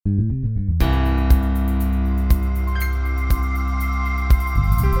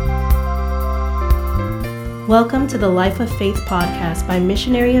Welcome to the Life of Faith podcast by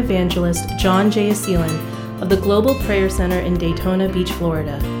missionary evangelist John J. Aseelan of the Global Prayer Center in Daytona Beach,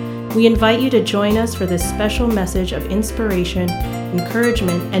 Florida. We invite you to join us for this special message of inspiration,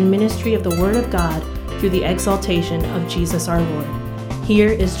 encouragement, and ministry of the Word of God through the exaltation of Jesus our Lord. Here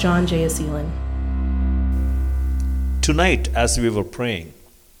is John J. Aseelan. Tonight, as we were praying,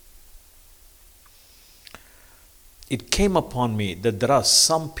 it came upon me that there are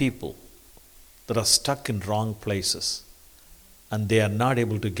some people that are stuck in wrong places and they are not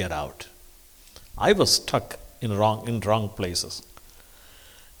able to get out. I was stuck in wrong places.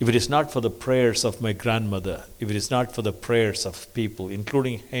 If it is not for the prayers of my grandmother, if it is not for the prayers of people,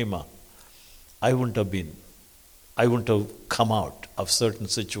 including Hema, I wouldn't have come out of certain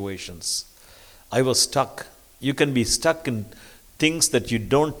situations. I was stuck. You can be stuck in things that you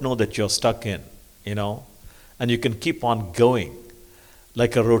don't know that you're stuck in, and you can keep on going.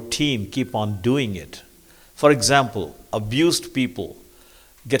 Like a routine, keep on doing it. For example, abused people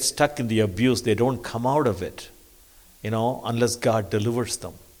get stuck in the abuse. They don't come out of it, unless God delivers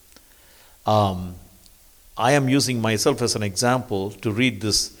them. I am using myself as an example to read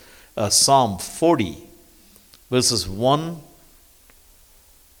this Psalm 40, verses 1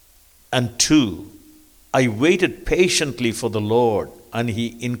 and 2. I waited patiently for the Lord, and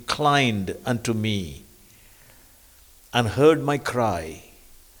He inclined unto me and heard my cry.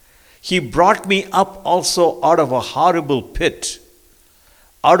 He brought me up also out of a horrible pit,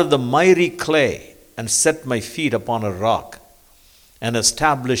 out of the miry clay, and set my feet upon a rock, and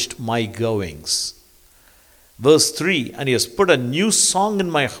established my goings. Verse 3, and He has put a new song in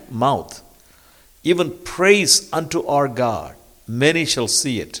my mouth, even praise unto our God. Many shall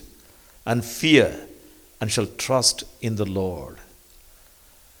see it, and fear, and shall trust in the Lord.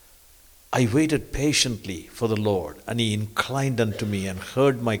 I waited patiently for the Lord, and He inclined unto me and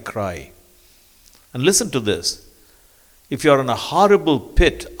heard my cry. And listen to this. If you are in a horrible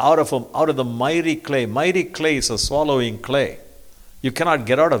pit out of the miry clay is a swallowing clay. You cannot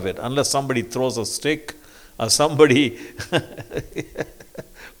get out of it unless somebody throws a stick or somebody...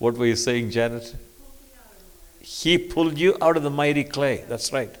 What were you saying, Janet? He pulled you out of the miry clay.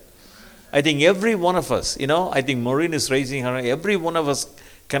 That's right. I think every one of us, I think Maureen is raising her hand. Every one of us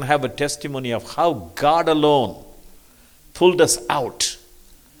can have a testimony of how God alone pulled us out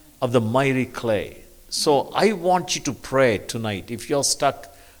of the miry clay. So I want you to pray tonight. If you're stuck,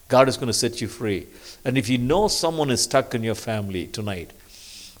 God is going to set you free. And if you know someone is stuck in your family tonight,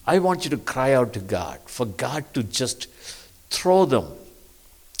 I want you to cry out to God for God to just throw them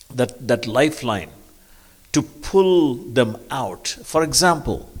that lifeline to pull them out. For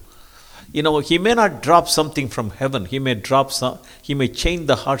example, He may not drop something from heaven. He may change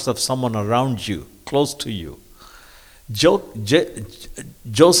the hearts of someone around you, close to you.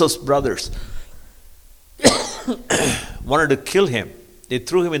 Joseph's brothers wanted to kill him. They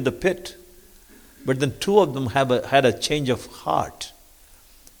threw him in the pit. But then two of them had a change of heart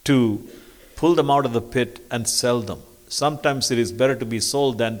to pull them out of the pit and sell them. Sometimes it is better to be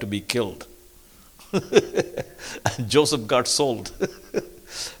sold than to be killed. And Joseph got sold.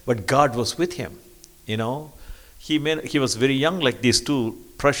 But God was with him, He was very young, like these two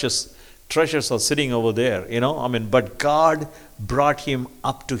precious treasures are sitting over there, But God brought him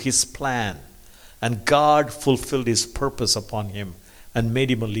up to His plan. And God fulfilled His purpose upon him and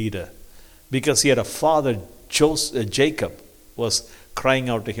made him a leader. Because he had a father, Jacob, was crying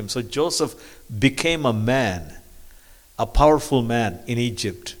out to him. So Joseph became a man, a powerful man in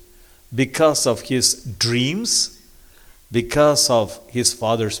Egypt because of his dreams, because of his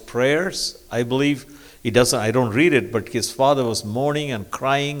father's prayers. I believe I don't read it, but his father was mourning and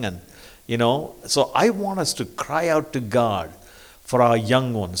crying and, So I want us to cry out to God for our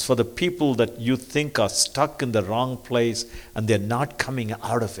young ones, for the people that you think are stuck in the wrong place and they're not coming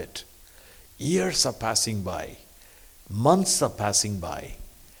out of it. Years are passing by. Months are passing by.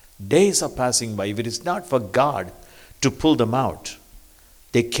 Days are passing by. If it is not for God to pull them out,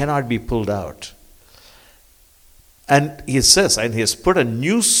 they cannot be pulled out. And He says, and He has put a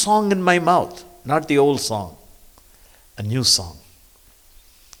new song in my mouth, not the old song, a new song.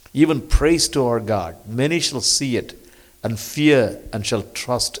 Even praise to our God. Many shall see it and fear and shall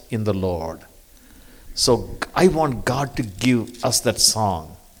trust in the Lord. So I want God to give us that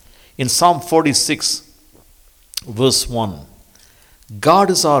song. In Psalm 46, verse 1, God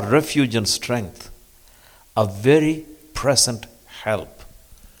is our refuge and strength, a very present help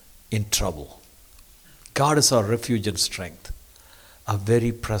in trouble. God is our refuge and strength, a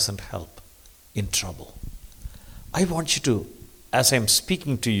very present help in trouble. I want you to, as I'm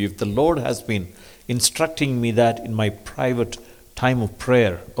speaking to you, if the Lord has been instructing me that in my private time of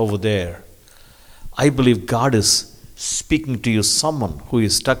prayer over there, I believe God is speaking to you, someone who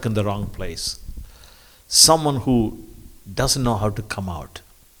is stuck in the wrong place, someone who doesn't know how to come out.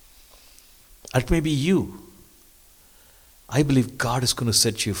 That may be you. I believe God is going to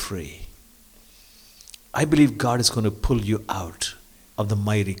set you free. I believe God is going to pull you out of the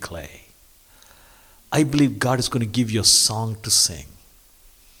miry clay. I believe God is going to give you a song to sing.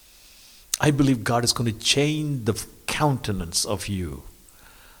 I believe God is going to change the countenance of you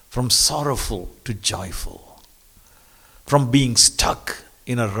from sorrowful to joyful, from being stuck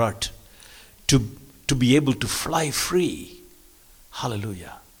in a rut to be able to fly free.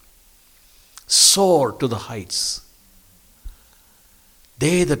 Hallelujah. Soar to the heights.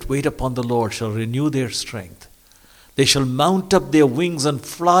 They that wait upon the Lord shall renew their strength. They shall mount up their wings and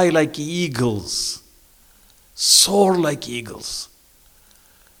fly like eagles. Soar like eagles.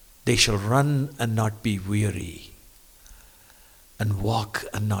 They shall run and not be weary, and walk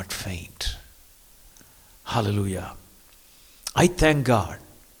and not faint. Hallelujah. I thank God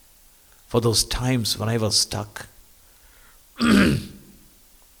for those times when I was stuck. I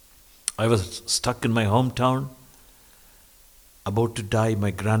was stuck in my hometown, about to die.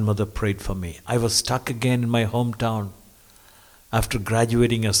 My grandmother prayed for me. I was stuck again in my hometown after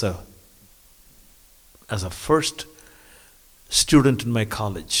graduating as a first student in my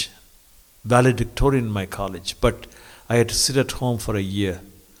college, valedictorian in my college, but I had to sit at home for a year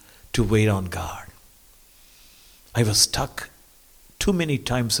to wait on God. I was stuck too many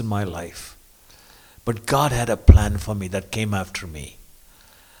times in my life, but God had a plan for me that came after me.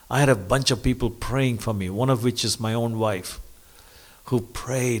 I had a bunch of people praying for me, one of which is my own wife, who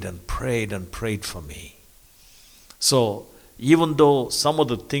prayed and prayed and prayed for me. So even though some of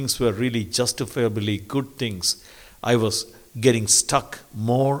the things were really justifiably good things, I was getting stuck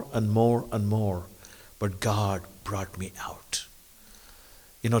more and more and more. But God brought me out.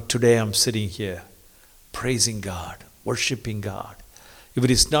 Today I'm sitting here praising God, worshiping God. If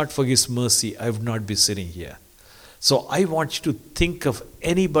it is not for His mercy, I would not be sitting here. So I want you to think of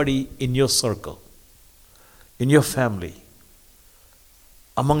anybody in your circle, in your family,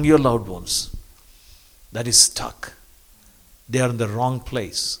 among your loved ones that is stuck. They are in the wrong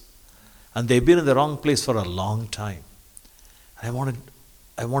place. And they've been in the wrong place for a long time. I want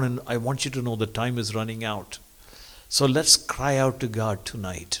you to know the time is running out. So let's cry out to God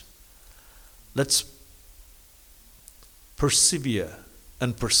tonight. Let's persevere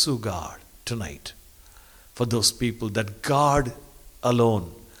and pursue God tonight for those people that God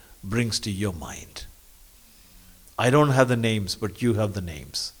alone brings to your mind. I don't have the names, but you have the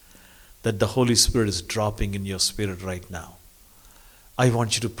names that the Holy Spirit is dropping in your spirit right now. I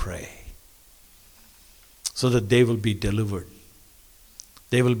want you to pray so that they will be delivered.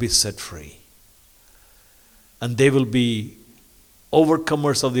 They will be set free. And they will be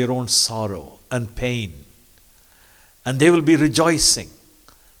overcomers of their own sorrow and pain. And they will be rejoicing.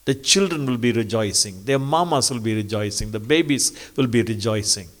 The children will be rejoicing. Their mamas will be rejoicing. The babies will be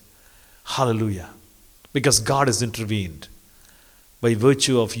rejoicing. Hallelujah. Because God has intervened by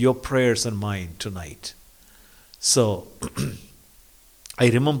virtue of your prayers and mine tonight. So, I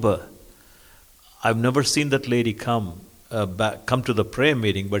remember, I've never seen that lady come to the prayer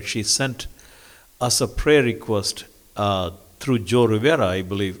meeting, but she sent us a prayer request through Joe Rivera, I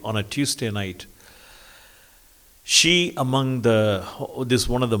believe, on a Tuesday night. She, among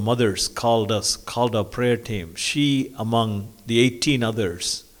one of the mothers called our prayer team. She, among the 18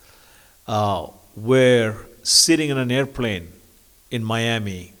 others, were sitting in an airplane in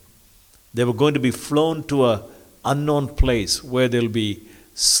Miami. They were going to be flown to an unknown place where there will be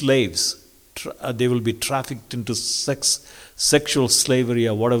slaves. They will be trafficked into sexual slavery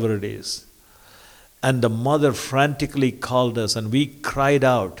or whatever it is. And the mother frantically called us and we cried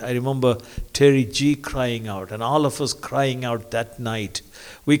out. I remember Terry G crying out and all of us crying out that night.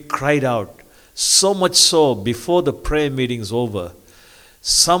 We cried out so much so before the prayer meeting's over.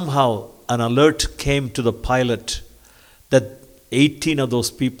 Somehow an alert came to the pilot that 18 of those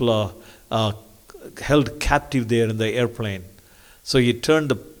people are held captive there in the airplane. So he turned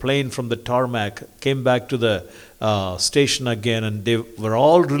the plane from the tarmac, came back to the station again, and they were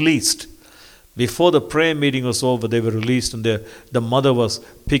all released. Before the prayer meeting was over, they were released, and the mother was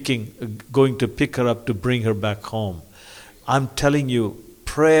going to pick her up to bring her back home. I'm telling you,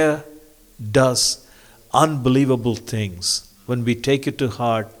 prayer does unbelievable things when we take it to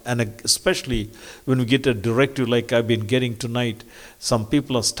heart, and especially when we get a directive like I've been getting tonight. Some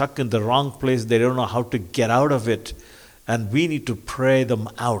people are stuck in the wrong place. They don't know how to get out of it. And we need to pray them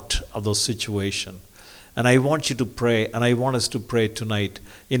out of those situations. And I want you to pray, and I want us to pray tonight.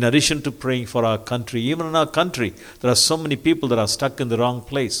 In addition to praying for our country, even in our country, there are so many people that are stuck in the wrong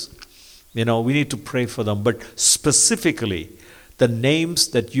place. We need to pray for them. But specifically, the names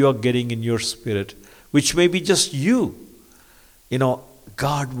that you are getting in your spirit, which may be just you,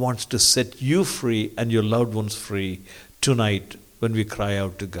 God wants to set you free and your loved ones free tonight when we cry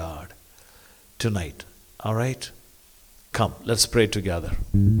out to God. Tonight. All right? Come, let's pray together.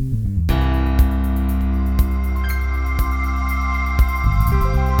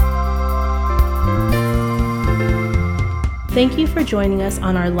 Thank you for joining us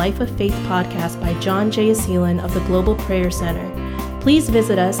on our Life of Faith podcast by John J. Seelan of the Global Prayer Center. Please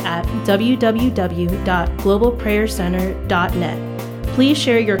visit us at www.globalprayercenter.net. Please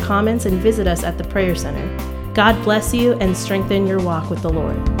share your comments and visit us at the Prayer Center. God bless you and strengthen your walk with the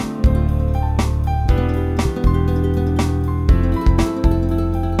Lord.